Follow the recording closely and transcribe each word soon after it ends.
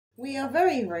We are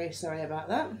very, very sorry about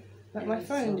that. But my Very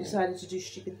phone sorry. decided to do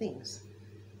stupid things.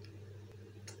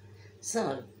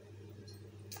 So,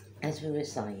 as we were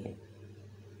saying,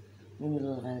 in the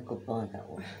middle of our goodbye that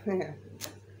one. Yeah.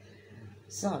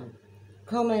 So,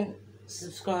 comment,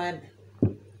 subscribe,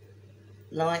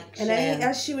 like, And share.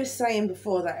 as she was saying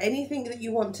before that, anything that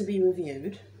you want to be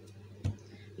reviewed.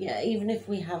 Yeah, even if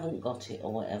we haven't got it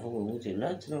or whatever, we will do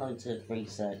loads and loads of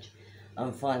research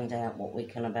and find out what we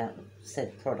can about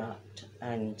said product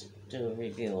and do a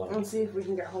review on And it. see if we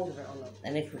can get hold of it or not.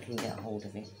 And if we can get hold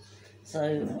of it.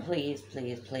 So please,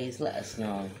 please, please let us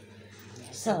know.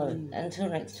 So, until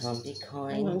next time, be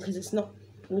kind. Hang on, because it's not...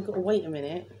 We've got to wait a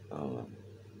minute. Oh, no.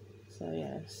 So,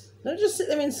 yes. Don't just sit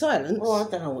there in silence. Well, I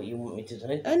don't know what you want me to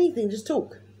do. Anything, just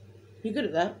talk. You're good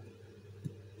at that.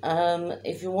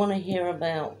 If you want to hear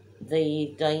about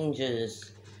the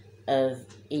dangers of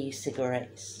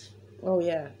e-cigarettes, Oh,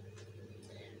 yeah.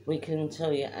 we can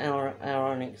tell you our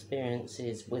own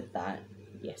experiences with that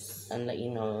Yes. and let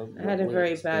you know. I had a what we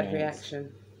very bad experienced.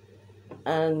 reaction.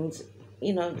 And,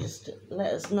 you know, just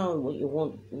let us know what you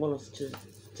want us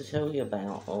to tell you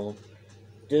about or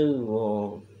do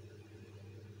or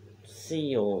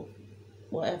see or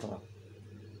whatever.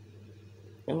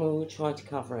 And we will try to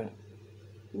cover it.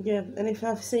 Yeah, and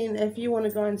if you want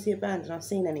to go and see a band and I've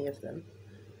seen any of them,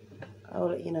 I'll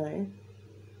let you know.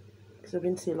 Because I've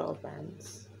been to see a lot of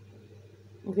bands.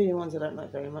 Including ones I don't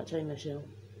like very much, Michelle?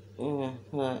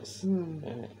 Hurts.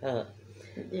 It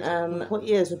hurt. What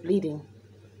ears are bleeding?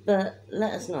 But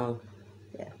let us know.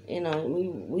 Yeah. You know,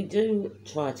 we do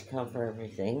try to cover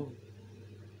everything.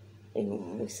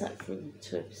 Even we sat through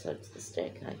 2 episodes of The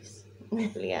Staircase.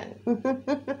 Leanne.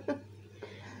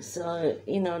 So,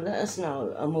 you know, let us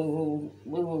know and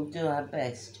we will do our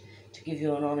best to give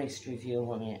you an honest review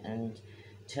on it and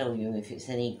tell you if it's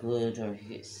any good or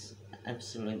if it's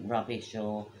absolute rubbish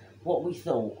or what we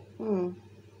thought.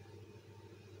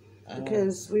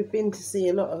 Because we've been to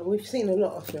see we've seen a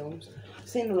lot of films,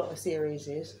 seen a lot of series,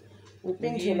 we've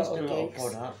been to a lot of gigs,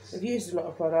 products. we've used a lot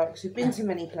of products, we've been to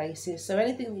many places, so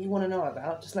anything that you want to know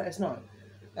about, just let us know.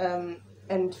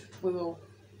 And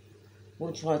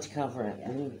We'll try to cover it.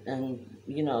 Yeah. And,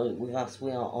 you know, with us,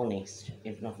 we are honest,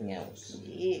 if nothing else.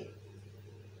 Yeah.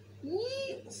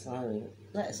 So,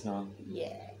 let us know.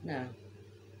 Yeah. No.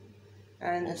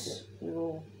 And That's it. we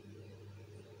will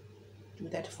do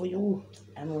that for you.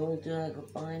 And we'll do our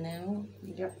goodbye now.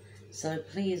 Yep. So,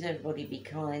 please, everybody, be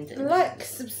kind. And Like,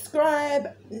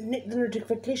 subscribe, hit the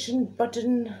notification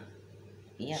button,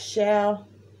 Yep. share,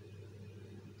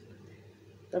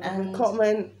 And-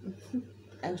 comment.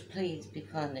 And please be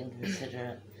kind and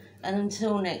considerate. And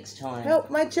until next time.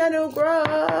 Help my channel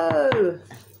grow.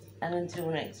 And until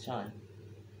next time.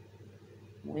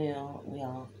 We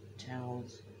are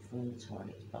towels from the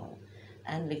toilet bowl.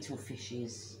 And little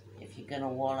fishes. If you're gonna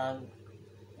wallow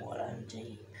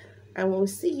deep. And we'll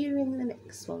see you in the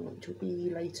next one, which will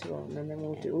be later on, and then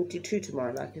we'll do 2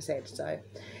 tomorrow, like I said. So,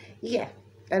 yeah.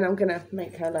 And I'm gonna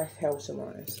make her life hell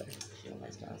tomorrow. So, She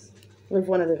always does. with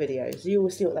one of the videos, you will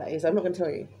see what that is. I'm not gonna tell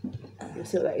you. You'll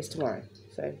see what that is tomorrow.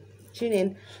 So, tune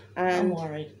in and I'm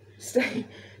worried.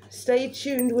 stay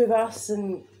tuned with us,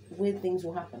 and weird things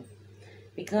will happen.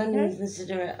 Be kind and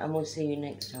considerate, and we'll see you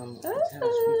next time. on Tales from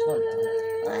the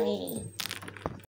Toilet Bowl. Bye.